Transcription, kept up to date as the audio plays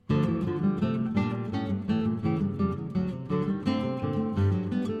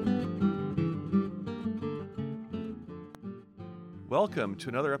Welcome to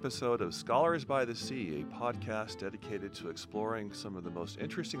another episode of Scholars by the Sea, a podcast dedicated to exploring some of the most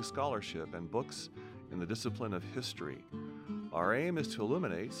interesting scholarship and books in the discipline of history. Our aim is to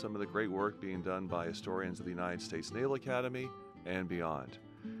illuminate some of the great work being done by historians of the United States Naval Academy and beyond,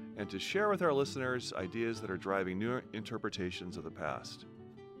 and to share with our listeners ideas that are driving new interpretations of the past.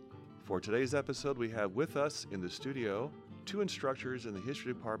 For today's episode, we have with us in the studio two instructors in the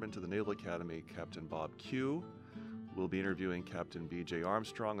History Department of the Naval Academy, Captain Bob Q. We'll be interviewing Captain B.J.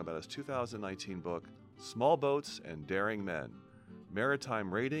 Armstrong about his 2019 book, Small Boats and Daring Men,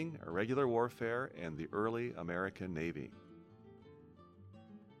 Maritime Raiding, Irregular Warfare, and the Early American Navy.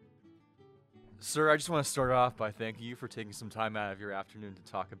 Sir, I just want to start off by thanking you for taking some time out of your afternoon to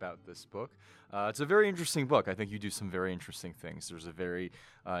talk about this book. It's a very interesting book. I think you do some very interesting things. There's a very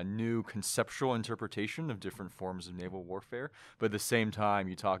new conceptual interpretation of different forms of naval warfare, but at the same time,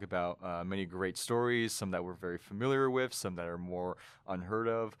 you talk about many great stories, some that we're very familiar with, some that are more unheard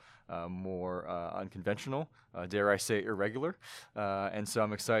of, more unconventional, dare I say irregular. And so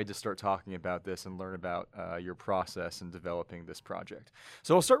I'm excited to start talking about this and learn about your process in developing this project.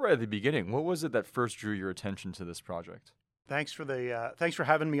 So I'll start right at the beginning. What was it that first drew your attention to this project? Thanks for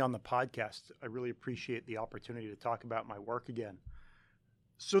having me on the podcast. I really appreciate the opportunity to talk about my work again.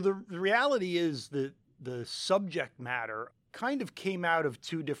 So the reality is that the subject matter kind of came out of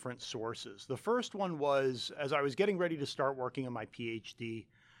two different sources. The first one was, as I was getting ready to start working on my PhD,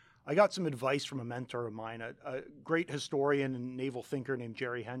 I got some advice from a mentor of mine, a great historian and naval thinker named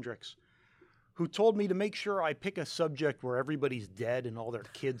Jerry Hendricks, who told me to make sure I pick a subject where everybody's dead and all their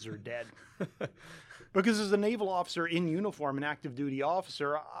kids are dead. Because as a naval officer in uniform, an active duty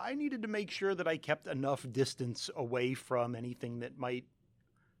officer, I needed to make sure that I kept enough distance away from anything that might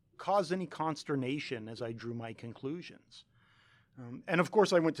cause any consternation as I drew my conclusions. And of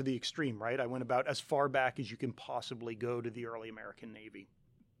course, I went to the extreme, right? I went about as far back as you can possibly go to the early American Navy.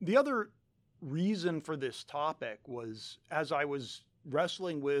 The other reason for this topic was, as I was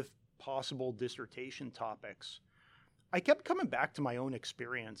wrestling with possible dissertation topics, I kept coming back to my own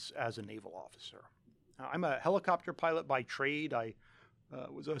experience as a naval officer. I'm a helicopter pilot by trade. I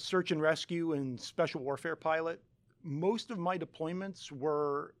was a search and rescue and special warfare pilot. Most of my deployments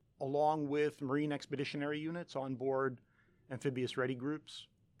were along with Marine Expeditionary Units on board amphibious ready groups.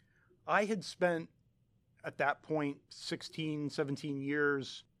 I had spent, at that point, 16, 17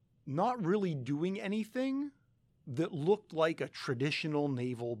 years not really doing anything that looked like a traditional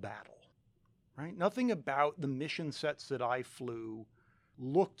naval battle, right? Nothing about the mission sets that I flew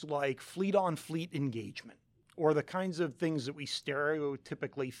looked like fleet-on-fleet engagement or the kinds of things that we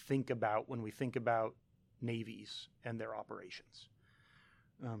stereotypically think about when we think about navies and their operations.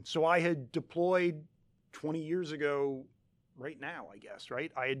 So I had deployed 20 years ago, right now, I guess,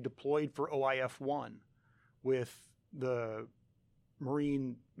 right? I had deployed for OIF-1 with the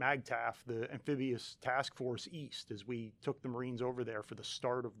Marine MAGTAF, the Amphibious Task Force East, as we took the Marines over there for the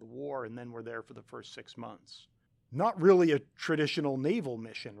start of the war and then were there for the first 6 months. Not really a traditional naval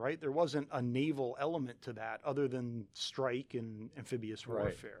mission, right? There wasn't a naval element to that other than strike and amphibious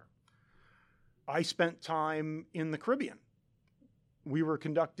warfare. Right. I spent time in the Caribbean. We were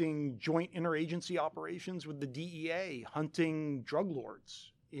conducting joint interagency operations with the DEA, hunting drug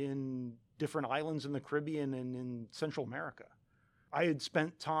lords in different islands in the Caribbean and in Central America. I had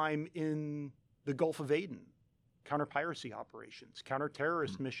spent time in the Gulf of Aden, counter-piracy operations,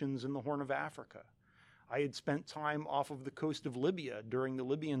 counter-terrorist missions in the Horn of Africa. I had spent time off of the coast of Libya during the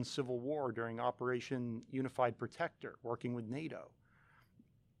Libyan Civil War during Operation Unified Protector, working with NATO.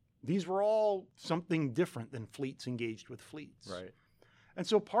 These were all something different than fleets engaged with fleets. Right. And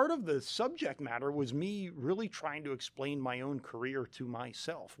so part of the subject matter was me really trying to explain my own career to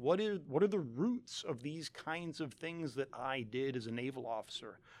myself. What are the roots of these kinds of things that I did as a naval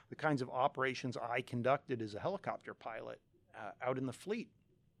officer, the kinds of operations I conducted as a helicopter pilot out in the fleet?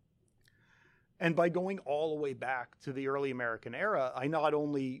 And by going all the way back to the early American era, I not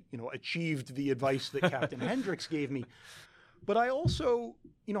only, achieved the advice that Captain Hendricks gave me, but I also,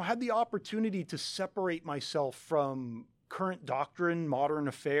 had the opportunity to separate myself from current doctrine, modern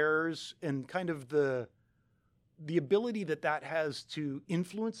affairs, and kind of the ability that has to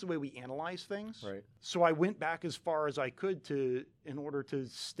influence the way we analyze things. Right. So I went back as far as I could in order to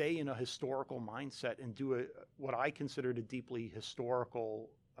stay in a historical mindset and do what I considered a deeply historical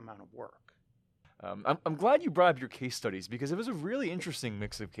amount of work. I'm glad you brought up your case studies because it was a really interesting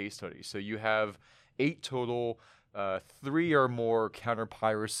mix of case studies. So you have 8 total, 3 or more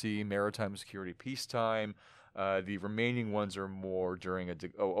counter-piracy, maritime security, peacetime, The remaining ones are more during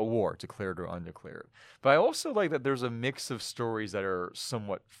a war, declared or undeclared. But I also like that there's a mix of stories that are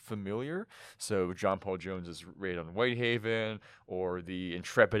somewhat familiar. So John Paul Jones's raid on Whitehaven, or the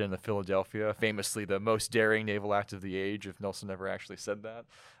Intrepid in the Philadelphia, famously the most daring naval act of the age, if Nelson never actually said that.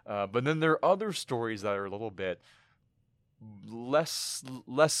 But then there are other stories that are a little bit less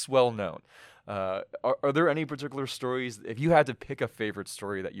well known. Are there any particular stories, if you had to pick a favorite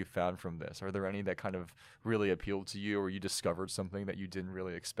story that you found from this, are there any that kind of really appealed to you, or you discovered something that you didn't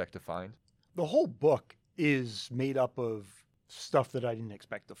really expect to find? The whole book is made up of stuff that I didn't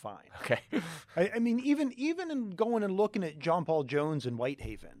expect to find. Okay. I mean, even in going and looking at John Paul Jones in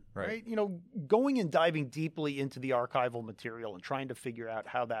Whitehaven, right? You know, going and diving deeply into the archival material and trying to figure out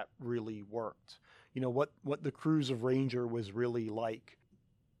how that really worked. You know, what the cruise of Ranger was really like.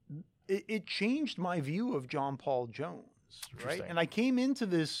 It changed my view of John Paul Jones, right? And I came into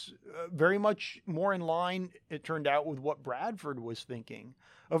this very much more in line, it turned out, with what Bradford was thinking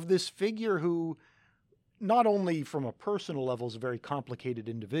of this figure who, not only from a personal level, is a very complicated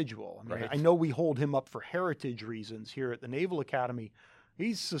individual. I mean, I know we hold him up for heritage reasons here at the Naval Academy.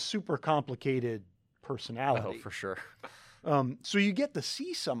 He's a super complicated personality. Oh, for sure. So you get to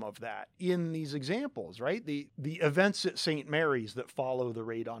see some of that in these examples, right? The events at St. Mary's that follow the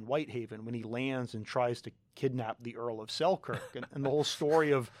raid on Whitehaven, when he lands and tries to kidnap the Earl of Selkirk, and the whole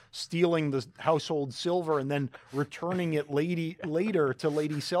story of stealing the household silver and then returning it later to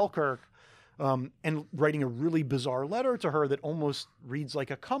Lady Selkirk, and writing a really bizarre letter to her that almost reads like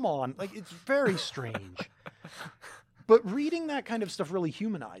a come on. Like, it's very strange. But reading that kind of stuff really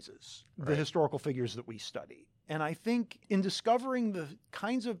humanizes the historical figures that we study. And I think in discovering the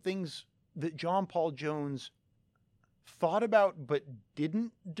kinds of things that John Paul Jones thought about but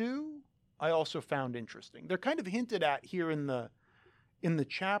didn't do, I also found interesting. They're kind of hinted at here in the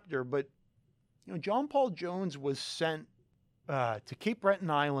chapter, but you know, John Paul Jones was sent to Cape Breton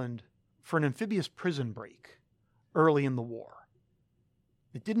Island for an amphibious prison break early in the war.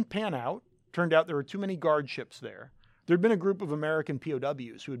 It didn't pan out. Turned out there were too many guard ships there. There'd been a group of American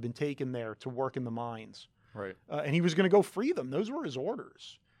POWs who had been taken there to work in the mines. Right. And he was going to go free them. Those were his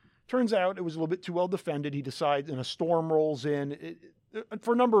orders. Turns out it was a little bit too well defended. He decides, and a storm rolls in.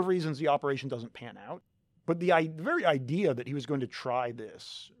 For a number of reasons, the operation doesn't pan out. But the very idea that he was going to try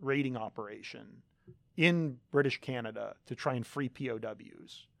this raiding operation in British Canada to try and free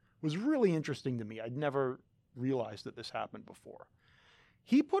POWs was really interesting to me. I'd never realized that this happened before.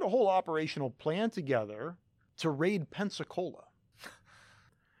 He put a whole operational plan together to raid Pensacola.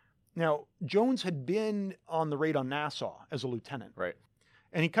 Now, Jones had been on the raid on Nassau as a lieutenant. Right.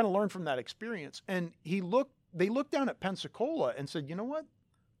 And he kind of learned from that experience. And they looked down at Pensacola and said, you know what?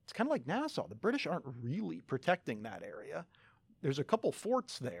 It's kind of like Nassau. The British aren't really protecting that area. There's a couple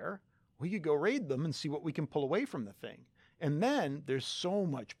forts there. We could go raid them and see what we can pull away from the thing. And then there's so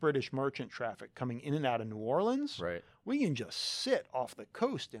much British merchant traffic coming in and out of New Orleans. Right. We can just sit off the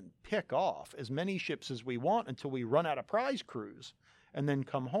coast and pick off as many ships as we want until we run out of prize crews and then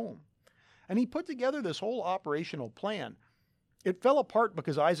come home. And he put together this whole operational plan. It fell apart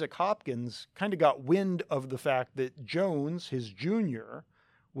because Isaac Hopkins kind of got wind of the fact that Jones, his junior,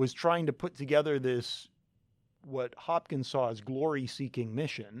 was trying to put together this, what Hopkins saw as glory-seeking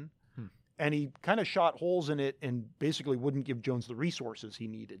mission. And he kind of shot holes in it and basically wouldn't give Jones the resources he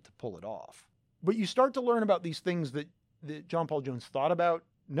needed to pull it off. But you start to learn about these things that John Paul Jones thought about,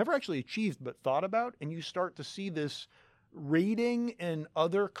 never actually achieved, but thought about, and you start to see this raiding and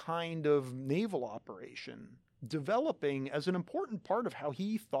other kind of naval operation developing as an important part of how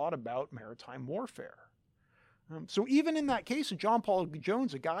he thought about maritime warfare. So even in that case of John Paul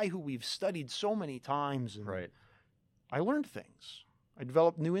Jones, a guy who we've studied so many times, and I learned things. I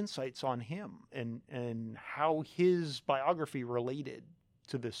developed new insights on him and how his biography related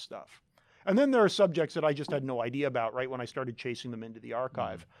to this stuff. And then there are subjects that I just had no idea about, right, when I started chasing them into the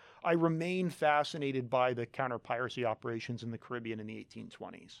archive. I remain fascinated by the counter-piracy operations in the Caribbean in the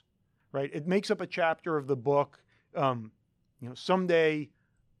 1820s, right? It makes up a chapter of the book. Someday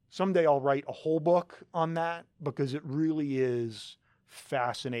I'll write a whole book on that because it really is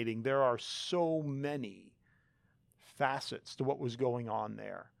fascinating. There are so many facets to what was going on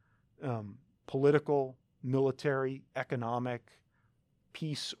there. Political, military, economic,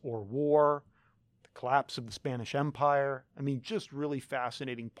 peace or war, the collapse of the Spanish Empire. I mean, just really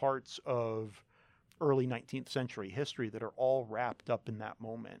fascinating parts of early 19th century history that are all wrapped up in that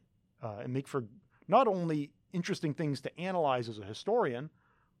moment and make for not only interesting things to analyze as a historian,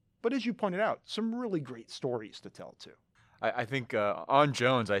 but as you pointed out, some really great stories to tell too. I think on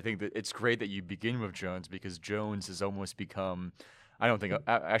Jones, I think that it's great that you begin with Jones because Jones has almost become, I don't think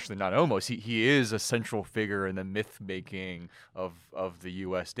actually not almost. He is a central figure in the myth making of the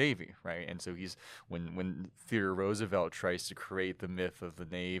U.S. Navy, right? And so he's when Theodore Roosevelt tries to create the myth of the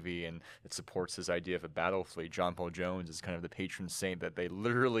Navy and it supports his idea of a battle fleet, John Paul Jones is kind of the patron saint that they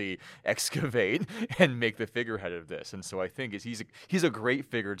literally excavate and make the figurehead of this. And so I think he's a great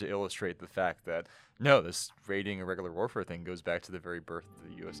figure to illustrate the fact that no, this raiding irregular warfare thing goes back to the very birth of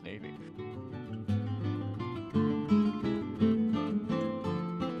the U.S. Navy.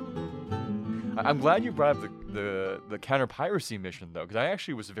 I'm glad you brought up the counter-piracy mission, though, because I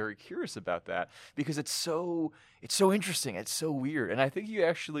actually was very curious about that because it's so interesting, it's so weird, and I think you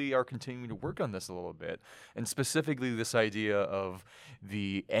actually are continuing to work on this a little bit, and specifically this idea of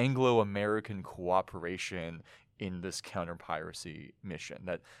the Anglo-American cooperation in this counter-piracy mission,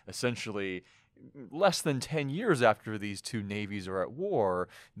 that essentially less than 10 years after these two navies are at war,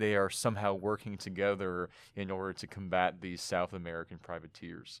 they are somehow working together in order to combat these South American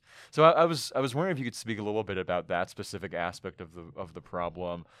privateers. So I was wondering if you could speak a little bit about that specific aspect of the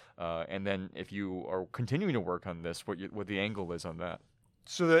problem, and then if you are continuing to work on this, what the angle is on that.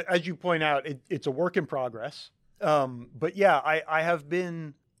 So as you point out, it's a work in progress. But yeah, I have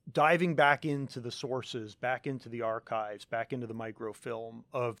been diving back into the sources, back into the archives, back into the microfilm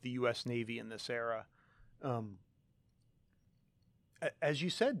of the U.S. Navy in this era. As you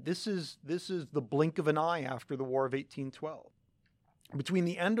said, this is the blink of an eye after the War of 1812. Between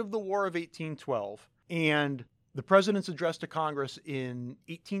the end of the War of 1812 and the president's address to Congress in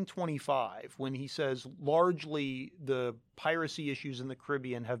 1825, when he says largely the piracy issues in the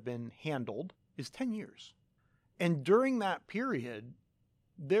Caribbean have been handled, is 10 years. And during that period,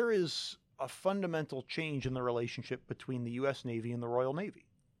 there is a fundamental change in the relationship between the U.S. Navy and the Royal Navy.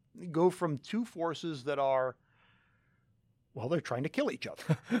 You go from two forces that are, well, they're trying to kill each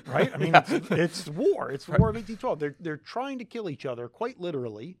other, right? I mean, it's war. It's the War of 1812. They're trying to kill each other, quite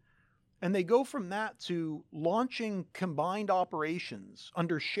literally. And they go from that to launching combined operations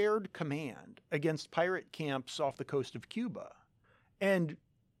under shared command against pirate camps off the coast of Cuba. And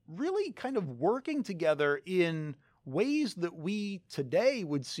really kind of working together in ways that we today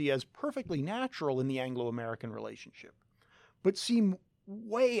would see as perfectly natural in the Anglo-American relationship, but seem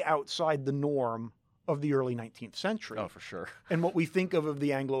way outside the norm of the early 19th century. Oh, for sure. And what we think of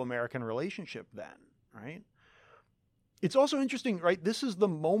the Anglo-American relationship then, right? It's also interesting, right? This is the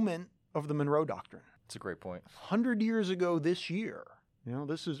moment of the Monroe Doctrine. That's a great point. 100 years ago this year,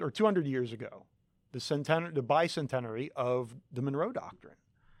 or 200 years ago, the bicentenary of the Monroe Doctrine.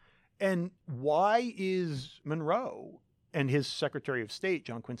 And why is Monroe and his Secretary of State,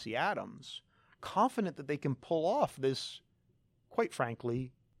 John Quincy Adams, confident that they can pull off this, quite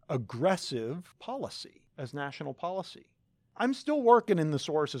frankly, aggressive policy as national policy? I'm still working in the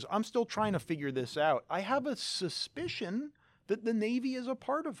sources. I'm still trying to figure this out. I have a suspicion that the Navy is a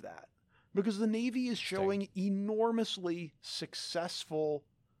part of that because the Navy is showing enormously successful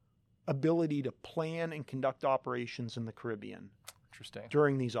ability to plan and conduct operations in the Caribbean.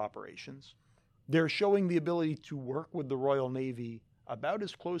 During these operations. They're showing the ability to work with the Royal Navy about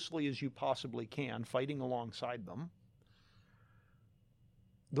as closely as you possibly can, fighting alongside them.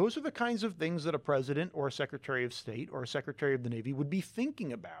 Those are the kinds of things that a president or a Secretary of State or a Secretary of the Navy would be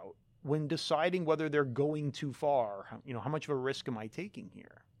thinking about when deciding whether they're going too far. How much of a risk am I taking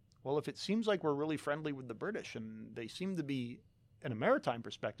here? Well, if it seems like we're really friendly with the British and they seem to be, in a maritime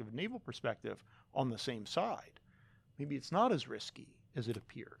perspective, a naval perspective, on the same side, maybe it's not as risky as it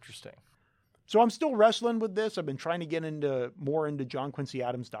appears. Interesting. So I'm still wrestling with this. I've been trying to get more into John Quincy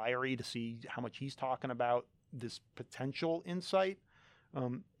Adams' diary to see how much he's talking about this potential insight.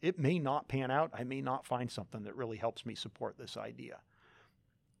 It may not pan out. I may not find something that really helps me support this idea.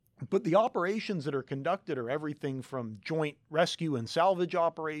 But the operations that are conducted are everything from joint rescue and salvage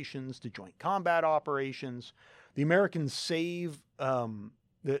operations to joint combat operations. The Americans save, the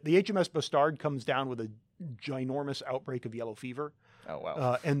HMS Bastard comes down with a ginormous outbreak of yellow fever. Oh,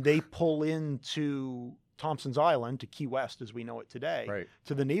 wow. And they pull into Thompson's Island, to Key West as we know it today, right,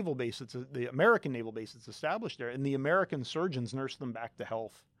 to the naval base, the American naval base that's established there. And the American surgeons nurse them back to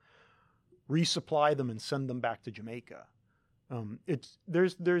health, resupply them, and send them back to Jamaica.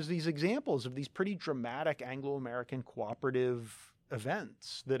 There's these examples of these pretty dramatic Anglo-American cooperative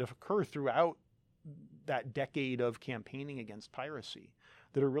events that occur throughout that decade of campaigning against piracy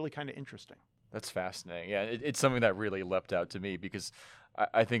that are really kind of interesting. That's fascinating. Yeah, it's something that really leapt out to me because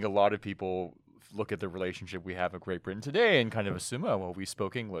I think a lot of people look at the relationship we have with Great Britain today and kind of assume, oh, well, we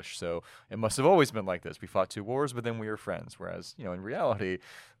spoke English, so it must have always been like this. We fought two wars, but then we were friends. Whereas, in reality,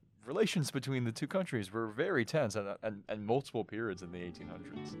 relations between the two countries were very tense and multiple periods in the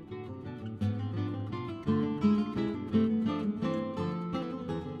 1800s.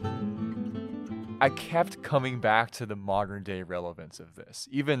 I kept coming back to the modern day relevance of this.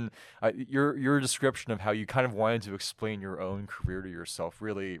 Even your description of how you kind of wanted to explain your own career to yourself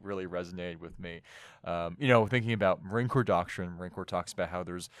really, really resonated with me. Thinking about Marine Corps doctrine, Marine Corps talks about how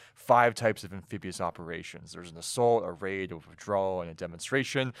there's 5 types of amphibious operations. There's an assault, a raid, a withdrawal, and a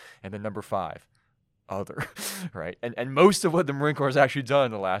demonstration. And then number 5, other, right? And most of what the Marine Corps has actually done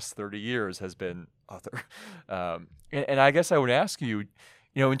in the last 30 years has been other. And I guess I would ask you,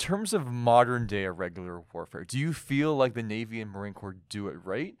 in terms of modern day irregular warfare, do you feel like the Navy and Marine Corps do it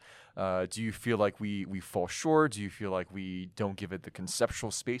right? Do you feel like we fall short? Do you feel like we don't give it the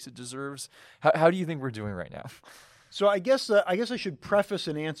conceptual space it deserves? How do you think we're doing right now? So I guess I should preface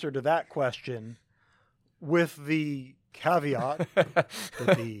an answer to that question with the caveat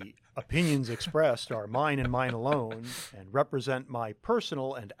that the opinions expressed are mine and mine alone and represent my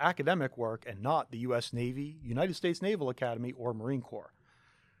personal and academic work and not the U.S. Navy, United States Naval Academy, or Marine Corps.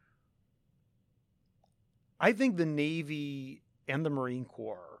 I think the Navy and the Marine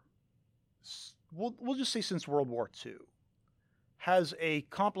Corps, we'll just say since World War II, has a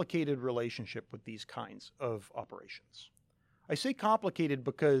complicated relationship with these kinds of operations. I say complicated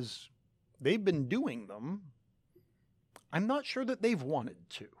because they've been doing them. I'm not sure that they've wanted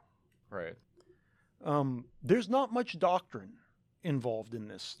to. Right. There's not much doctrine involved in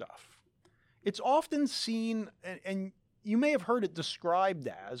this stuff. It's often seen, and you may have heard it described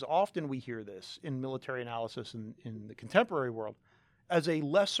as, often we hear this in military analysis in the contemporary world, as a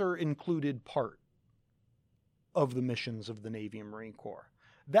lesser included part of the missions of the Navy and Marine Corps.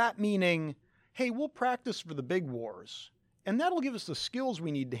 That meaning, hey, we'll practice for the big wars, and that'll give us the skills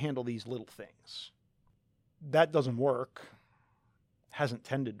we need to handle these little things. That doesn't work. Hasn't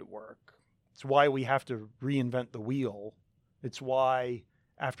tended to work. It's why we have to reinvent the wheel. It's why,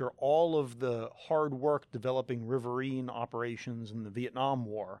 after all of the hard work developing riverine operations in the Vietnam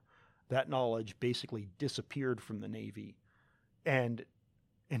War, that knowledge basically disappeared from the Navy. And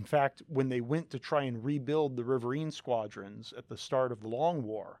in fact, when they went to try and rebuild the riverine squadrons at the start of the Long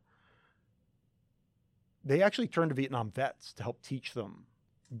War, they actually turned to Vietnam vets to help teach them,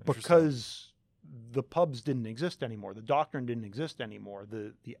 because the pubs didn't exist anymore. The doctrine didn't exist anymore.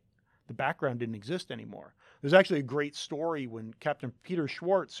 The background didn't exist anymore. There's actually a great story when Captain Peter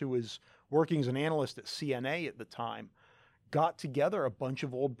Schwartz, who was working as an analyst at CNA at the time, got together a bunch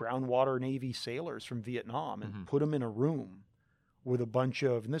of old brown-water Navy sailors from Vietnam and put them in a room with a bunch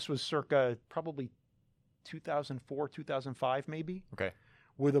of, and this was circa probably 2004, 2005 maybe. Okay.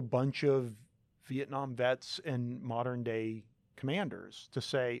 With a bunch of Vietnam vets and modern-day commanders to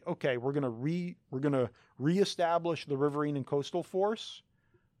say, okay, we're gonna reestablish the riverine and coastal force.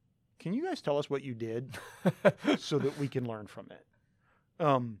 Can you guys tell us what you did so that we can learn from it?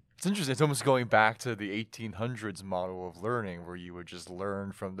 It's interesting. It's almost going back to the 1800s model of learning, where you would just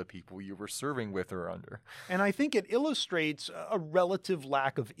learn from the people you were serving with or under. And I think it illustrates a relative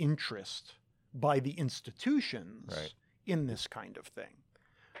lack of interest by the institutions in this kind of thing.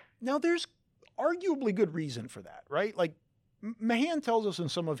 Now, there's arguably good reason for that, right? Like, Mahan tells us in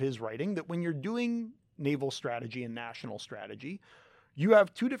some of his writing that when you're doing naval strategy and national strategy, you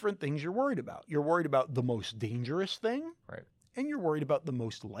have 2 different things you're worried about. You're worried about the most dangerous thing, and you're worried about the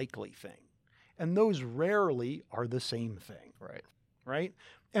most likely thing. And those rarely are the same thing. Right?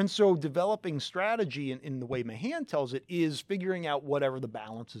 And so developing strategy in the way Mahan tells it is figuring out whatever the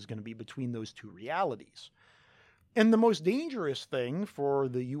balance is going to be between those 2 realities. And the most dangerous thing for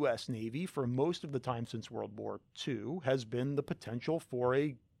the U.S. Navy for most of the time since World War II has been the potential for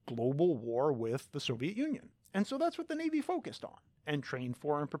a global war with the Soviet Union. And so that's what the Navy focused on and trained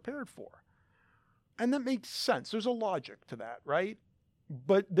for and prepared for. And that makes sense. There's a logic to that, right?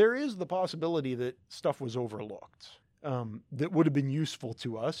 But there is the possibility that stuff was overlooked that would have been useful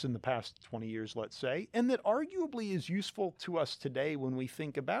to us in the past 20 years, let's say, and that arguably is useful to us today when we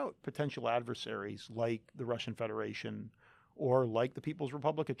think about potential adversaries like the Russian Federation or like the People's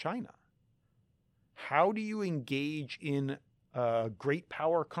Republic of China. How do you engage in great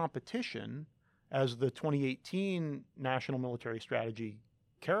power competition, as the 2018 National Military Strategy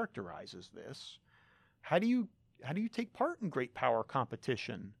characterizes this? How do you take part in great power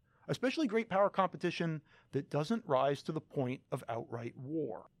competition, especially great power competition that doesn't rise to the point of outright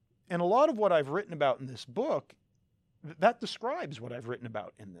war? And a lot of what I've written about in this book, that describes what I've written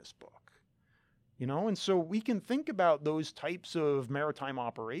about in this book. And so we can think about those types of maritime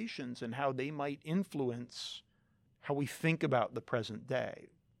operations and how they might influence how we think about the present day.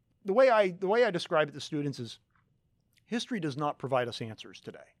 The way I describe it to students is, history does not provide us answers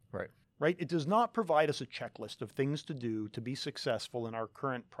today. Right? It does not provide us a checklist of things to do to be successful in our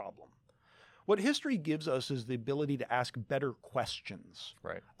current problem. What history gives us is the ability to ask better questions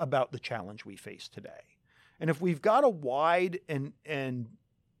Right. about the challenge we face today. And if we've got a wide and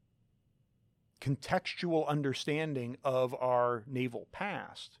contextual understanding of our naval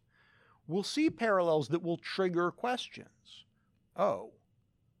past, we'll see parallels that will trigger questions. Oh,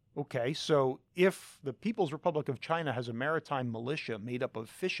 okay, so if the People's Republic of China has a maritime militia made up of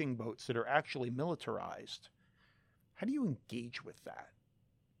fishing boats that are actually militarized, how do you engage with that?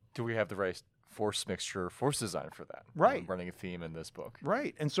 Do we have the right force mixture, force design for that? Right. Running a theme in this book.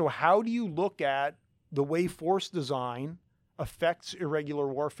 Right. And so how do you look at the way force design affects irregular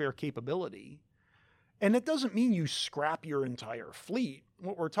warfare capability? And it doesn't mean you scrap your entire fleet.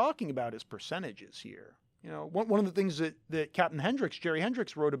 What we're talking about is percentages here. You know, one of the things that Captain Hendricks, Jerry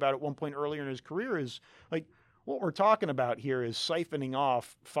Hendricks, wrote about at one point earlier in his career is like, what we're talking about here is siphoning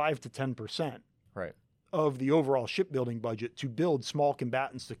off 5 to 10% Right. of the overall shipbuilding budget to build small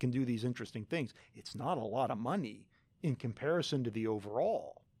combatants that can do these interesting things. It's not a lot of money in comparison to the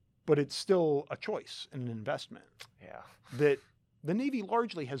overall, but it's still a choice and an investment Yeah. that the Navy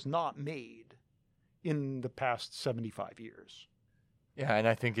largely has not made in the past 75 years. Yeah, and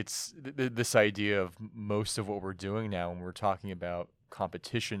I think it's this idea of most of what we're doing now when we're talking about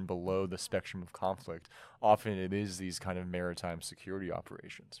competition below the spectrum of conflict, often it is these kind of maritime security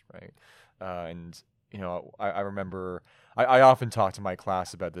operations, right? And, you know, I remember I often talk to my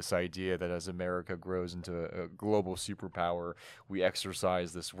class about this idea that as America grows into a global superpower, we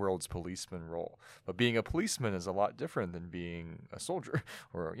exercise this world's policeman role. But being a policeman is a lot different than being a soldier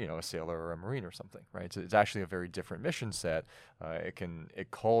or, you know, a sailor or a Marine or something, right? So it's actually a very different mission set.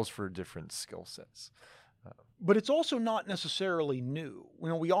 It calls for different skill sets. But it's also not necessarily new. You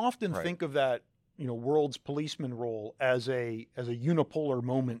know, we often Right. think of that, you know, world's policeman role as a unipolar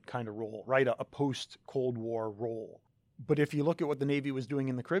moment kind of role, right? A post-Cold War role. But if you look at what the Navy was doing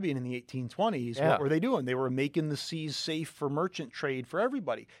in the Caribbean in the 1820s, Yeah. what were they doing? They were making the seas safe for merchant trade for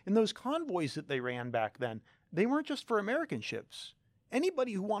everybody. And those convoys that they ran back then, they weren't just for American ships.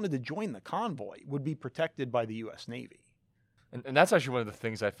 Anybody who wanted to join the convoy would be protected by the U.S. Navy. And that's actually one of the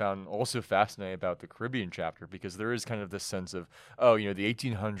things I found also fascinating about the Caribbean chapter, because there is kind of this sense of, oh, you know, the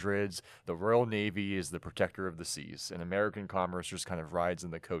 1800s, the Royal Navy is the protector of the seas, and American commerce just kind of rides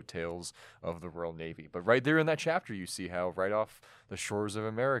in the coattails of the Royal Navy. But right there in that chapter, you see how right off the shores of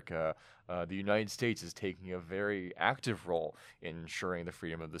America, the United States is taking a very active role in ensuring the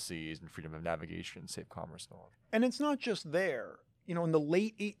freedom of the seas and freedom of navigation, safe commerce, and all. And it's not just there. You know, in the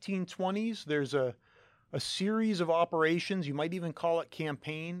late 1820s, there's a series of operations, you might even call it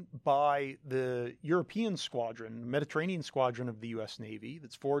campaign, by the European squadron, the Mediterranean squadron of the U.S. Navy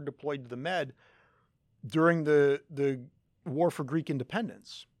that's forward deployed to the Med during the War for Greek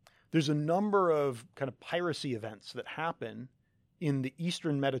independence. There's a number of kind of piracy events that happen in the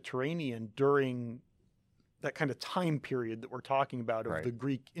Eastern Mediterranean during that kind of time period that we're talking about of Right. the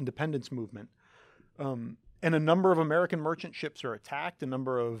Greek independence movement. And a number of American merchant ships are attacked. A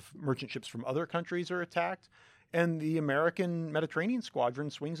number of merchant ships from other countries are attacked. And the American Mediterranean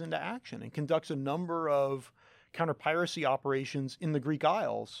Squadron swings into action and conducts a number of counter-piracy operations in the Greek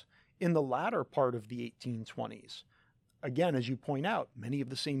Isles in the latter part of the 1820s. Again, as you point out, many of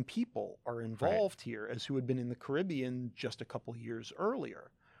the same people are involved here as who had been in the Caribbean just a couple years earlier.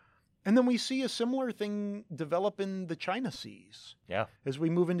 And then we see a similar thing develop in the China Seas. Yeah. As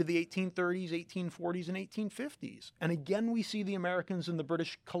we move into the 1830s, 1840s, and 1850s. And again, we see the Americans and the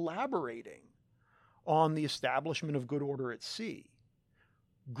British collaborating on the establishment of good order at sea.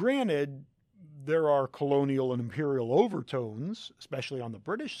 Granted, there are colonial and imperial overtones, especially on the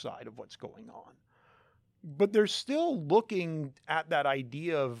British side of what's going on. But they're still looking at that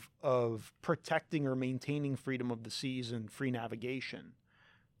idea of protecting or maintaining freedom of the seas and free navigation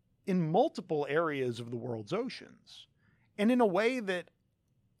in multiple areas of the world's oceans. And in a way that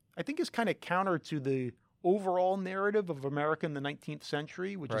I think is kind of counter to the overall narrative of America in the 19th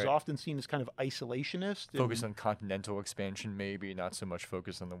century, which is Right. often seen as kind of isolationist. Focus on continental expansion, maybe, not so much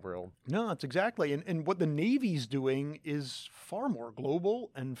focus on the world. No, that's exactly. And what the Navy's doing is far more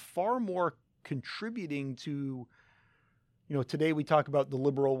global and far more contributing to, you know, today we talk about the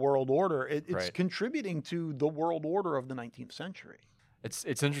liberal world order. It's Right. contributing to the world order of the 19th century. It's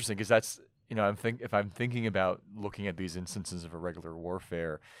interesting because that's, you know, if I'm thinking about looking at these instances of irregular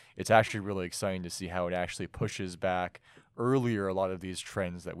warfare, it's actually really exciting to see how it actually pushes back earlier a lot of these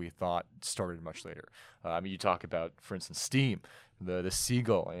trends that we thought started much later. I mean, you talk about, for instance, steam, the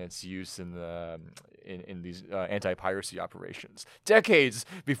seagull and its use in these anti-piracy operations, decades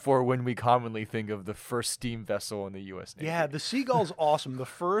before when we commonly think of the first steam vessel in the U.S. Navy. Yeah, the Seagull's awesome. The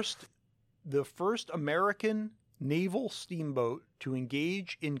first American naval steamboat to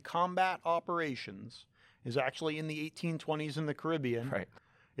engage in combat operations is actually in the 1820s in the Caribbean. Right.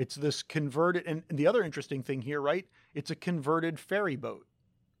 It's this converted, and the other interesting thing here, right? It's a converted ferry boat.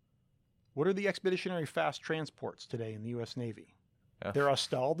 What are the expeditionary fast transports today in the U.S. Navy? They're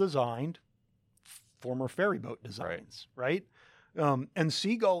Estelle designed, former ferry boat designs, right? And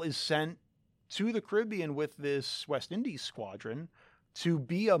Seagull is sent to the Caribbean with this West Indies squadron to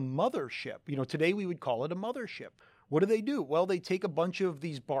be a mothership. You know, today we would call it a mothership. What do? Well, they take a bunch of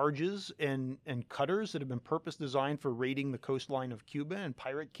these barges and cutters that have been purpose designed for raiding the coastline of Cuba and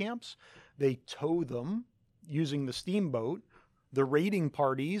pirate camps. They tow them using the steamboat. The raiding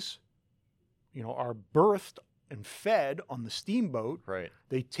parties, you know, are berthed and fed on the steamboat. Right.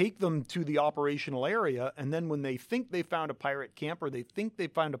 They take them to the operational area, and then when they think they found a pirate camp or they think they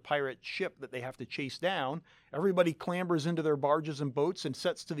found a pirate ship that they have to chase down, everybody clambers into their barges and boats and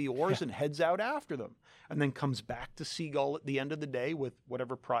sets to the oars and heads out after them, and then comes back to Seagull at the end of the day with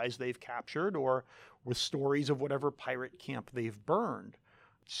whatever prize they've captured or with stories of whatever pirate camp they've burned.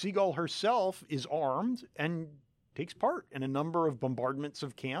 Seagull herself is armed and takes part in a number of bombardments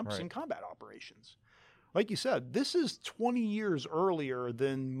of camps and combat operations. Like you said, this is 20 years earlier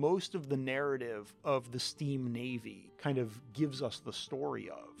than most of the narrative of the steam navy kind of gives us the story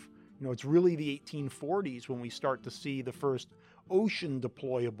of. You know, it's really the 1840s when we start to see the first ocean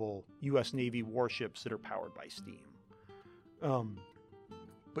deployable U.S. Navy warships that are powered by steam.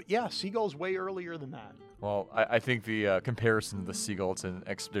 But yeah, Seagull's way earlier than that. Well, I think the comparison of the Seagull to an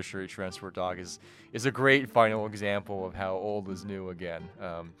expeditionary transport dog is a great final example of how old is new again.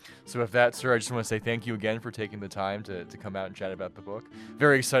 So with that, sir, I just want to say thank you again for taking the time to come out and chat about the book.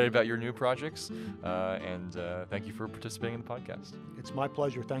 Very excited about your new projects, and thank you for participating in the podcast. It's my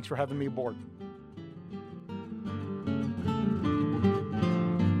pleasure. Thanks for having me aboard.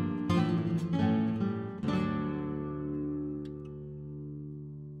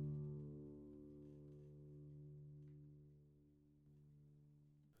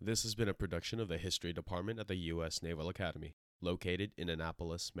 This has been a production of the History Department at the U.S. Naval Academy, located in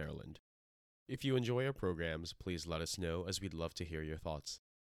Annapolis, Maryland. If you enjoy our programs, please let us know, as we'd love to hear your thoughts.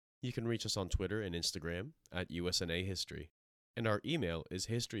 You can reach us on Twitter and Instagram at USNA History, and our email is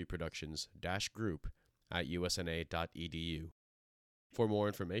historyproductions-group@usna.edu. For more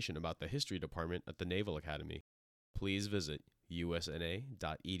information about the History Department at the Naval Academy, please visit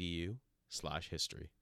usna.edu/history.